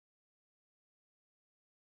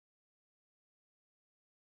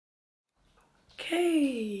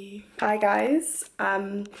Hey! Hi guys,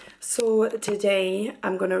 so today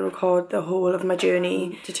I'm going to record the whole of my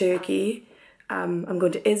journey to Turkey. I'm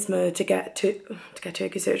going to Izmir to get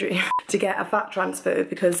Turkey surgery, to get a fat transfer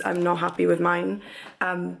because I'm not happy with mine.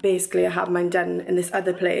 Basically I have mine done in this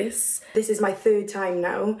other place. This is my third time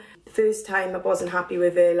now. The first time I wasn't happy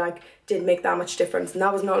with it, like didn't make that much difference, and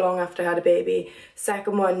that was not long after I had a baby.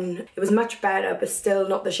 Second one, it was much better but still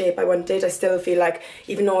not the shape I wanted. I still feel like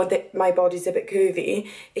even though my body's a bit curvy,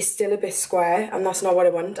 it's still a bit square, and that's not what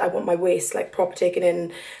I want. I want my waist like proper taken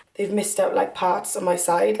in. They've missed out like parts on my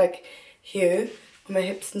side, like here on my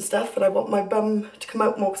hips and stuff, and I want my bum to come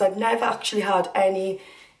out more because I've never actually had any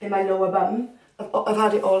in my lower bum. I've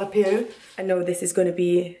had it all up here. I know this is going to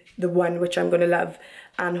be the one which I'm going to love,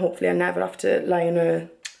 and hopefully I never have to lie on a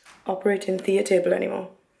operating theatre table anymore.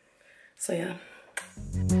 So yeah.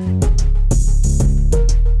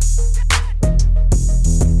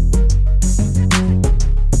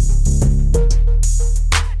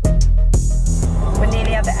 We're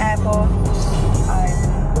nearly at the airport. I'm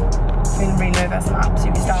feeling really nervous. I'm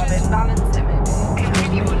absolutely starving. Balance it maybe.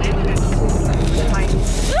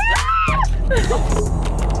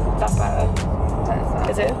 That's better.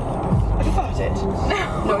 Is it? Have you farted?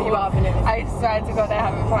 No, you haven't. I swear to God I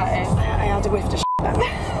haven't farted. I had a whiff to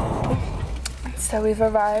then. So we've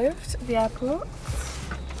arrived at the airport.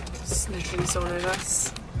 It's literally so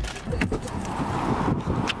nervous.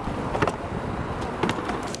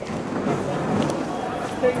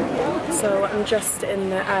 So I'm just in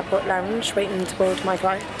the airport lounge waiting to board my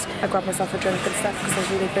flight. I grabbed myself a drink and stuff because I was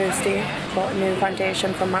really thirsty. Bought a new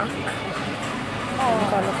foundation from MAC. Oh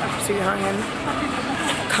my god, I look absolutely hanging.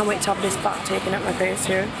 Can't wait to have this fat taken up my face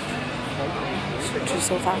here. Which is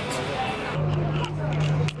so fat.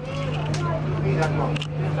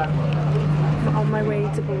 I'm on my way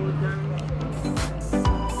to board now.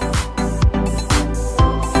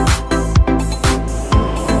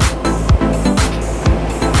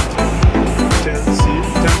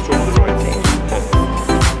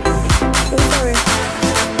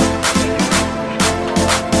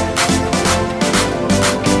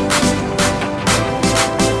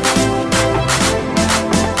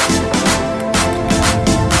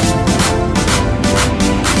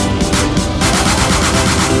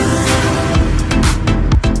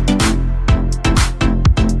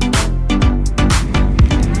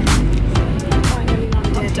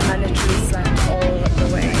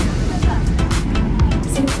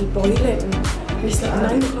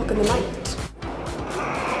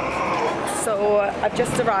 So I've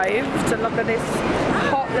just arrived and look at this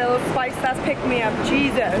hot little spice that's picked me up.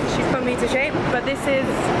 Jesus, she's put me to shape. But this is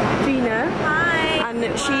Gina. Hi. And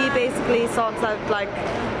she basically sorts out like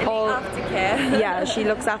all Aftercare. Yeah, she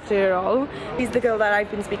looks after it all. She's the girl that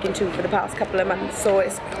I've been speaking to for the past couple of months, so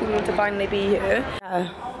it's cool to finally be here.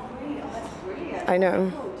 I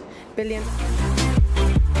know. Billion.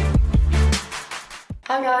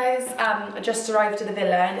 Hi guys, I just arrived to the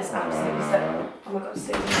villa and it's absolutely stunning. Oh my god, it's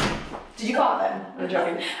stunning. Did you call them? I'm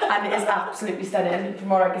joking. And it is absolutely stunning from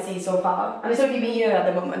what I can see so far. And it's only me here at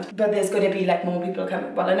the moment, but there's going to be like more people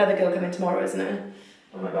coming. Well, another girl coming tomorrow, isn't it?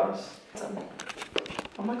 Oh my god.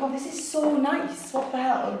 Oh my god, this is so nice. What the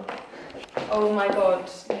hell? Oh my god,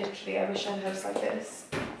 literally, I wish I had a house like this.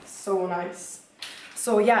 So nice.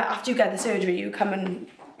 So yeah, after you get the surgery, you come and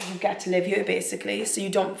you get to live here basically, so you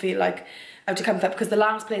don't feel like out of comfort, because the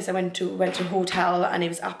last place I went to a hotel and it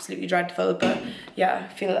was absolutely dreadful. But yeah,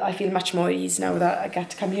 I feel much more at ease now that I get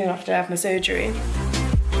to come here after I have my surgery.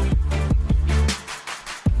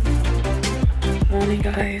 Morning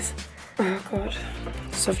guys. Oh god.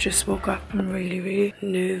 So I've just woke up. I'm really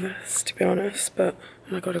nervous to be honest, but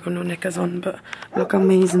oh my god, I've got no knickers on, but look how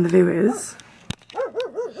amazing the view is.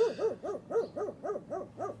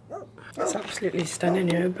 It's absolutely stunning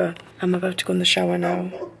here, but I'm about to go in the shower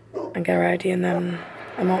now and get ready, and then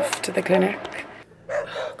I'm off to the clinic.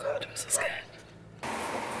 Oh god, I'm so scared.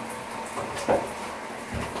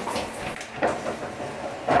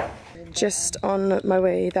 Just on my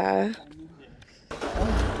way there.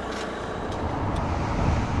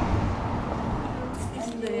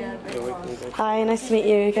 Hi, nice to meet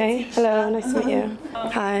you, okay? Hello, nice to meet you.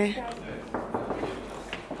 Hi.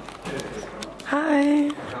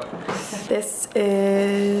 Hi. This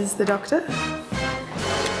is the doctor.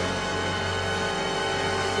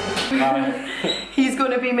 He's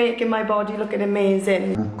going to be making my body looking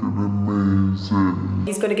amazing.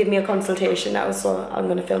 He's going to give me a consultation now, so I'm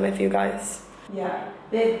going to film it for you guys. Yeah,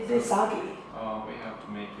 they're saggy. We have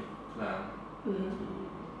to make a plan to,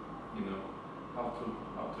 you know, how to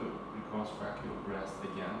reconstruct your breast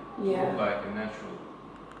again. Yeah. Look like a natural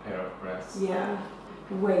pair of breasts. Yeah.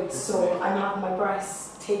 Wait, so I'm having my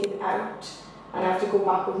breasts taken out and I have to go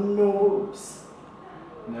back with no boobs?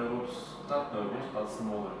 No boobs, not no boobs, but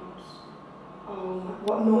smaller boobs. Oh,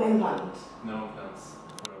 what, no implant? No implants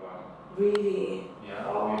for a while. Really? Yeah,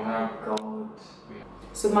 Oh we my have. god.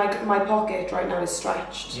 So my pocket right now is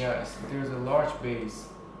stretched. Yes, there's a large base.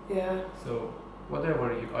 Yeah. So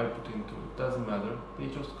whatever I put into it doesn't matter. They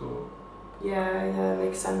just go Yeah,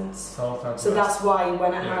 makes sense. south and So west. that's why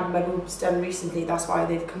when I Yeah. had my boobs done recently, that's why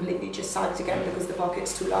they've completely just sagged again because the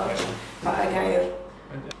pocket's too large. Yeah. But okay.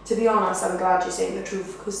 And To be honest, I'm glad you're saying the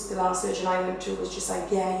truth because the last surgeon I went to was just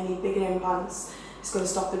like, yeah, you need bigger implants. It's going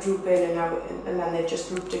to stop the drooping, and now and then they've just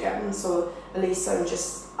drooped again. So at least I'm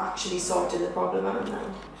just actually sorted the problem out now.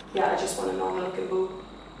 Yeah, I just want a normal looking boob.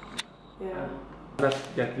 Yeah. let's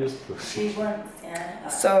get used to it. She works, yeah.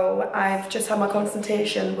 So I've just had my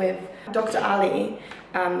consultation with Dr. Ali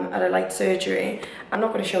at Elite Surgery. I'm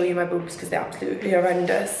not going to show you my boobs because they're absolutely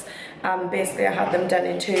horrendous. Basically I had them done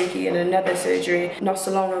in Turkey in another surgery not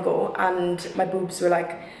so long ago, and my boobs were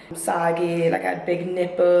like saggy, like I had big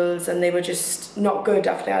nipples, and they were just not good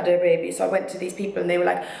after I had a baby. So I went to these people and they were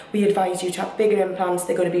like, we advise you to have bigger implants,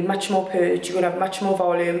 they're going to be much more pert, you're going to have much more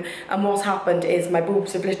volume. And what's happened is my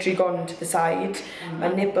boobs have literally gone to the side, my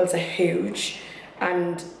nipples are huge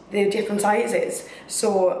and they're different sizes.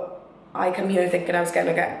 So I come here thinking I was going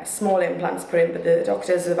to get small implants put in, but the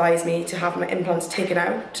doctors advised me to have my implants taken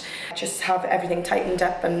out, just have everything tightened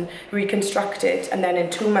up and reconstructed, and then in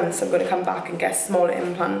 2 months I'm going to come back and get smaller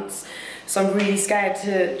implants. So I'm really scared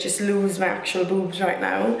to just lose my actual boobs right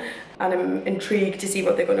now, and I'm intrigued to see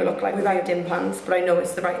what they're going to look like without implants, but I know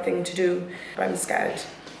it's the right thing to do, but I'm scared.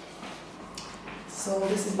 So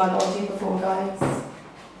this is my body before, guys.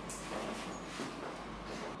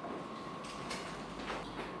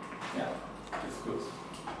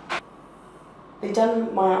 They've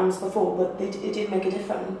done my arms before, but it did make a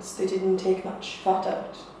difference. They didn't take much fat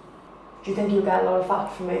out. Do you think you'll get a lot of fat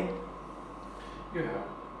from me? Yeah.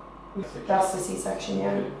 That's the C-section,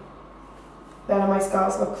 yeah. Then my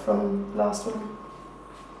scars look from the last one.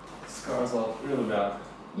 Scars are really bad.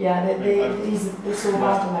 Yeah, they're so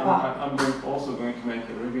bad on my back. I'm also going to make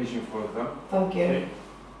a revision for them. Thank you. Okay.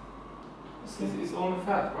 It's only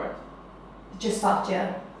fat, right? Just fat,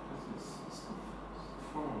 yeah. It's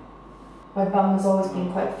fun. My bum has always been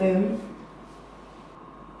quite firm.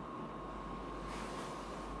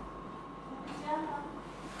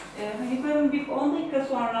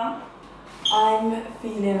 I'm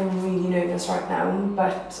feeling really nervous right now,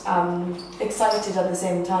 but excited at the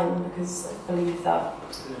same time because I believe that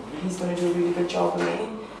he's going to do a really good job on me.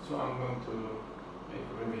 So I'm going to make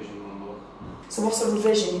a revision on both. So what's the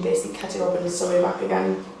revision? You basically cut it open and sew it back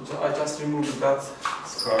again? I just removed that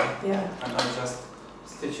scar Yeah. and I just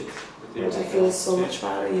stitch it with the Which I feel so much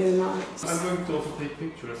better, you know. I'm going to also take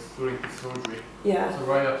pictures during the surgery. Yeah. So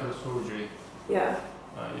right after the surgery, Yeah.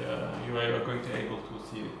 you are going to be able to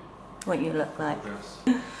see What you look like. progress.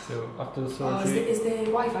 So after the Oh, surgery, is the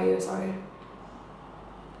Wi-Fi here? Sorry.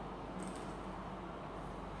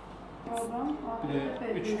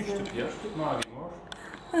 üç tüp ya. Mavi mor.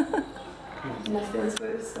 Nothing's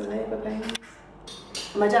worse than labour pains.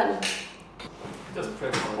 Am I done? Just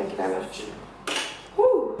press on. Thank you very much.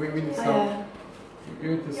 Woo! We need I, some. You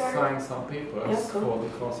need to sign some papers Yeah, cool. for the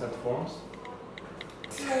consent forms.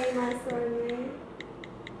 Very nice of you.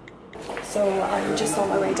 So I'm just on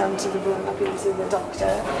my way down to the room. I've been to the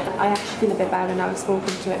doctor. I actually feel a bit better now I've spoken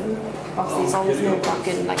to him. Obviously it's always no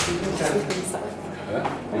fucking like sleep and stuff.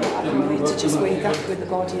 I can't wait to just wake up with the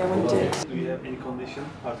body I wanted. Do you have any condition?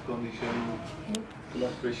 Heart condition?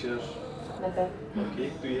 Blood pressure? Nothing. Okay.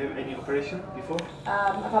 Do you have any operation before?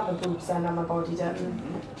 I've had my boobs done and my body done.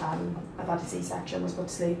 I've had a C-section, was put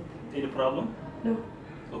to sleep. Any problem? No.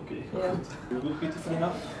 Okay. Yeah. You look beautiful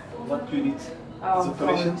enough. What do you need? Oh, Is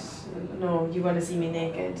operation? God. No, you want to see me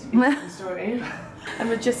naked. Beautiful story. And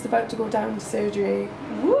we're just about to go down to surgery.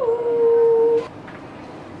 Woo!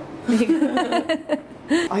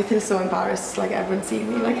 I feel so embarrassed, like everyone seeing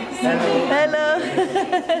me like Hello.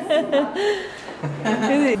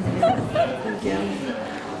 Thank you.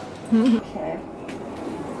 Okay.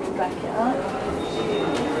 Back it up.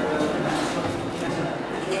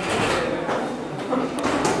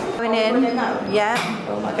 Going in. Yeah.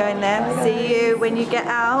 Going there. See you when you get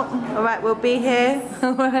out. All right, we'll be here.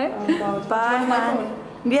 All right. Bye, man.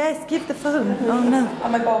 Yes, give the phone. Oh no.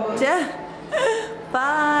 And my bobbles. Yeah.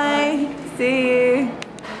 Bye. See you.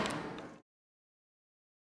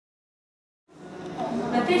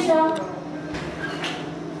 Lateysha.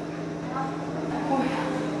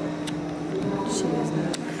 She's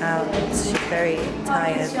out. She's very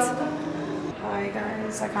tired. Hi. Hi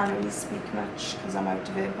guys, I can't really speak much because I'm out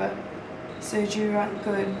of it, but surgery went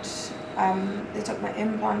good. They took my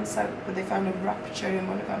implants out, but they found a rupture in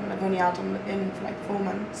one of them, and I've only had them in for like 4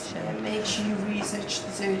 months. Yeah, make sure you research the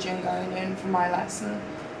surgeon going in for my lesson,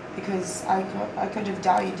 because I could have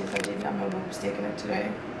died if I didn't have my boobs taken out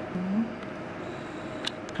today.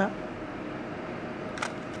 Huh?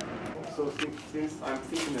 So since I'm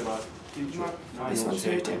thinking about future, This one's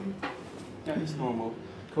hurting. Yeah, it's normal.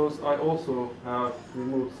 Because I also have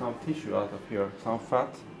removed some tissue out of here, some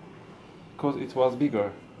fat, because it was bigger.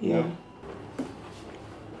 Yeah. You know?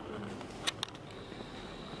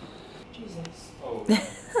 Jesus. Oh.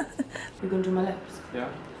 You're going to do my lips? Yeah,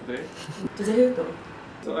 today. Does it hurt though?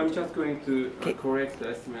 So I'm just going to correct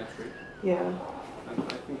the asymmetry. Yeah. And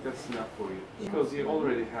I think that's enough for you. Yeah. Because you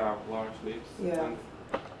already have large lips. Yeah.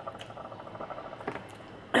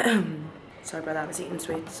 And Sorry about that, I was eating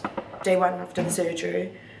sweets. Day 1 after the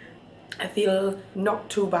surgery. I feel not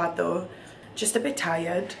too bad though, just a bit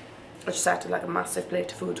tired. I just had like a massive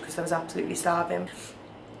plate of food because I was absolutely starving.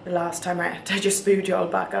 The last time I ate, I just spewed it all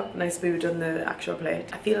back up and I spewed on the actual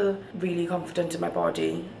plate. I feel really confident in my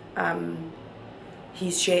body.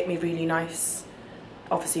 He's shaped me really nice.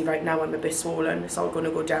 Obviously right now I'm a bit swollen, it's all going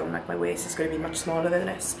to go down, like my waist is going to be much smaller than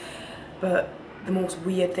this. But the most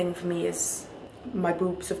weird thing for me is my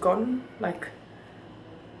boobs have gone. Like,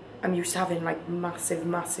 I'm used to having like massive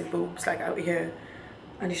boobs like out here,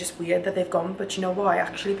 and it's just weird that they've gone. But you know what, I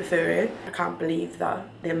actually prefer it. I can't believe that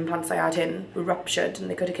the implants I had in were ruptured and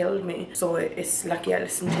they could have killed me. So it's lucky I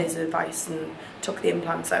listened to his advice and took the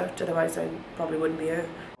implants out, otherwise I probably wouldn't be here.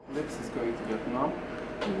 lips is going to get numb.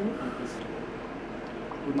 Because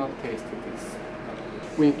would not taste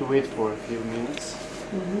it. We need to wait for a few minutes.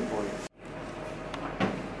 For it.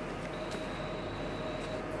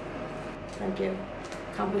 Thank you.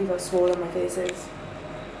 Can't believe how swollen my face is.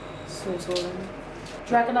 So swollen. Do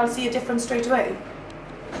you reckon I'll see a difference straight away?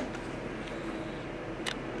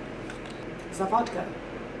 Is that vodka?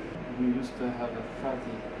 We used to have a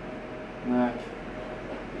fatty neck.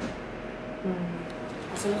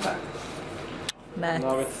 What's it look like? Neck.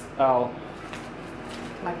 Now it's L.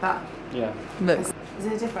 Like that? Yeah. Look. Is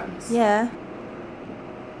there a difference? Yeah.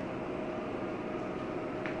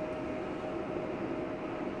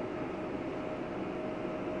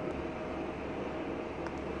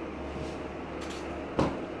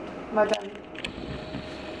 Am I done?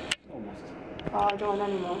 Almost. Oh, I don't want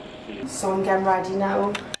any more. So I'm getting ready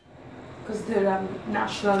now because the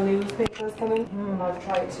national newspaper is coming. And I've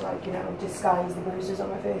tried to, like, you know, disguise the bruises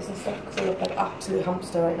on my face and stuff because I look like an absolute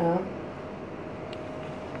hamster right now.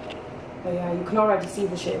 But yeah, you can already see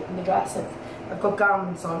the shape in the dress. I've got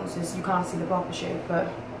gowns on, so you can't see the proper shape, but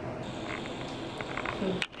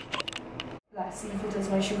let's see if it does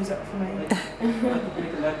my shoes up for me. I could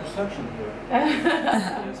make a liposuction here.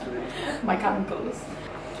 My ankles.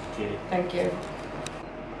 Okay. Thank you.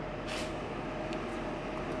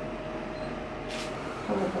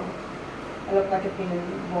 I look like I've been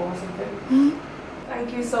in war or something.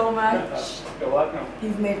 Thank you so much. You're welcome.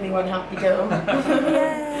 You've made me one happy girl.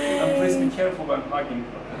 And please be careful when hugging.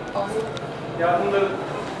 Yeah,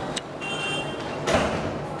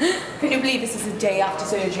 Can you believe this is a day after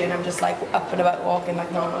surgery and I'm just like up and about walking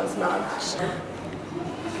like normal? It's mad.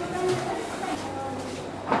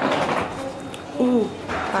 Ooh,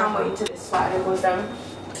 can't wait till this sweater goes down.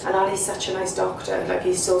 And Ali's such a nice doctor, like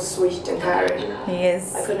he's so sweet and caring. He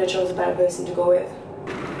is. I couldn't have chosen a better person to go with.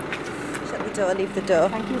 Shut the door, leave the door.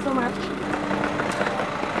 Thank you so much.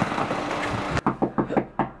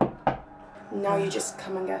 Now you just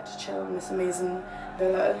come and get to chill in this amazing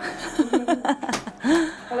villa.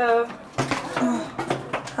 Hello.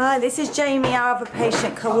 Hi, this is Jamie, our other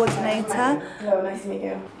patient coordinator. Hello, nice to meet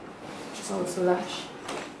you. Just all so lush.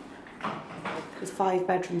 There's 5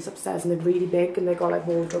 bedrooms upstairs and they're really big and they've got like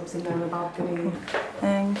wardrobes in there and a balcony.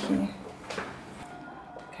 Thank you.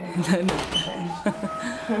 Okay.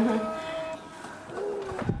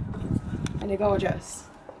 And you're gorgeous.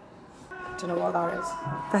 Don't know what that is.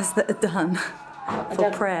 That's the done for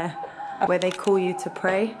done. prayer, where they call you to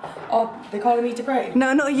pray. Oh, they're calling me to pray?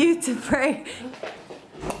 No, not you to pray.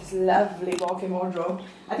 This lovely walk-in wardrobe.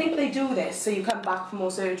 I think they do this so you come back for more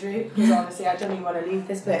surgery, because honestly I don't even want to leave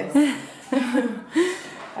this place.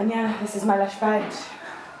 And yeah, this is my lush bed.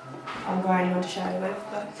 I haven't got anyone to share it with,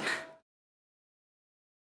 but...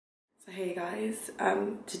 So hey guys,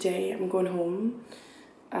 today I'm going home.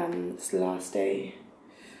 It's the last day.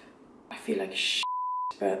 I feel like shit,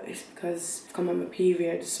 but it's because I've come on my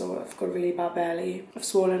period, so I've got a really bad belly. I've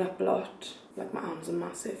swollen up a lot. Like my arms are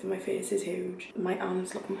massive and my face is huge. My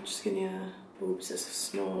arms look much skinnier. Boobs are so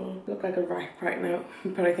small. I look like a wreck right now,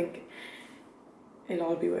 but I think it'll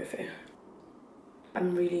all be worth it.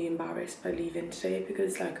 I'm really embarrassed by leaving today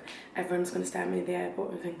because like everyone's gonna stare at me at the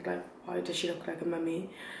airport and think like, why does she look like a mummy?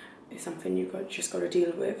 It's something you just got to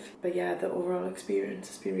deal with. But yeah, the overall experience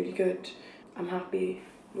has been really good. I'm happy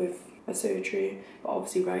with my surgery, but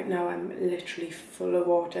obviously right now I'm literally full of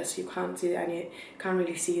water, so you can't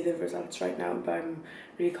really see the results right now, but I'm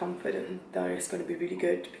really confident that it's going to be really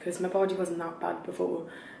good because my body wasn't that bad before,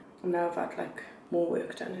 and now I've had like more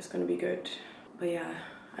work done. It's going to be good. But yeah,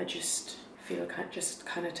 I just feel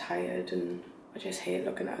kind of tired, and I just hate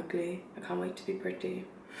looking ugly. I can't wait to be pretty.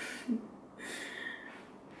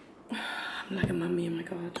 I'm like a mummy, oh my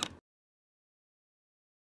god.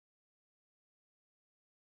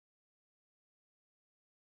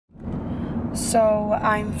 So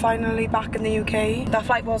I'm finally back in the UK. That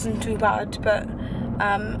flight wasn't too bad, but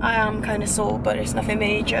I am kind of sore, but it's nothing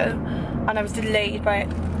major. And I was delayed by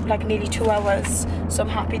like nearly 2 hours, so I'm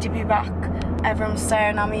happy to be back. Everyone's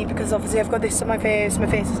staring at me because obviously I've got this on my face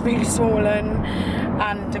is really swollen,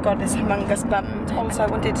 and I've got this humongous bump. Also I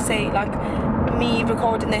wanted to say, like, me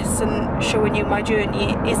recording this and showing you my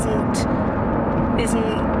journey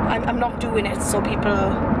I'm not doing it so people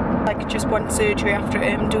like just want surgery after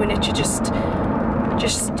it. I'm doing it to just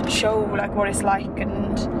show like what it's like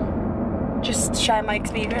and just share my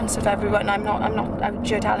experience with everyone. I'm not out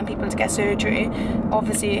here telling people to get surgery.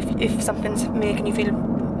 Obviously if something's making you feel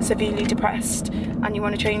severely depressed and you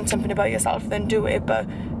want to change something about yourself, then do it, but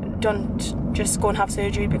don't just go and have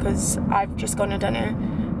surgery because I've just gone and done it.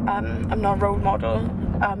 I'm not a role model.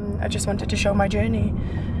 I just wanted to show my journey.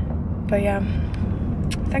 But yeah,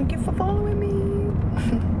 thank you for following me.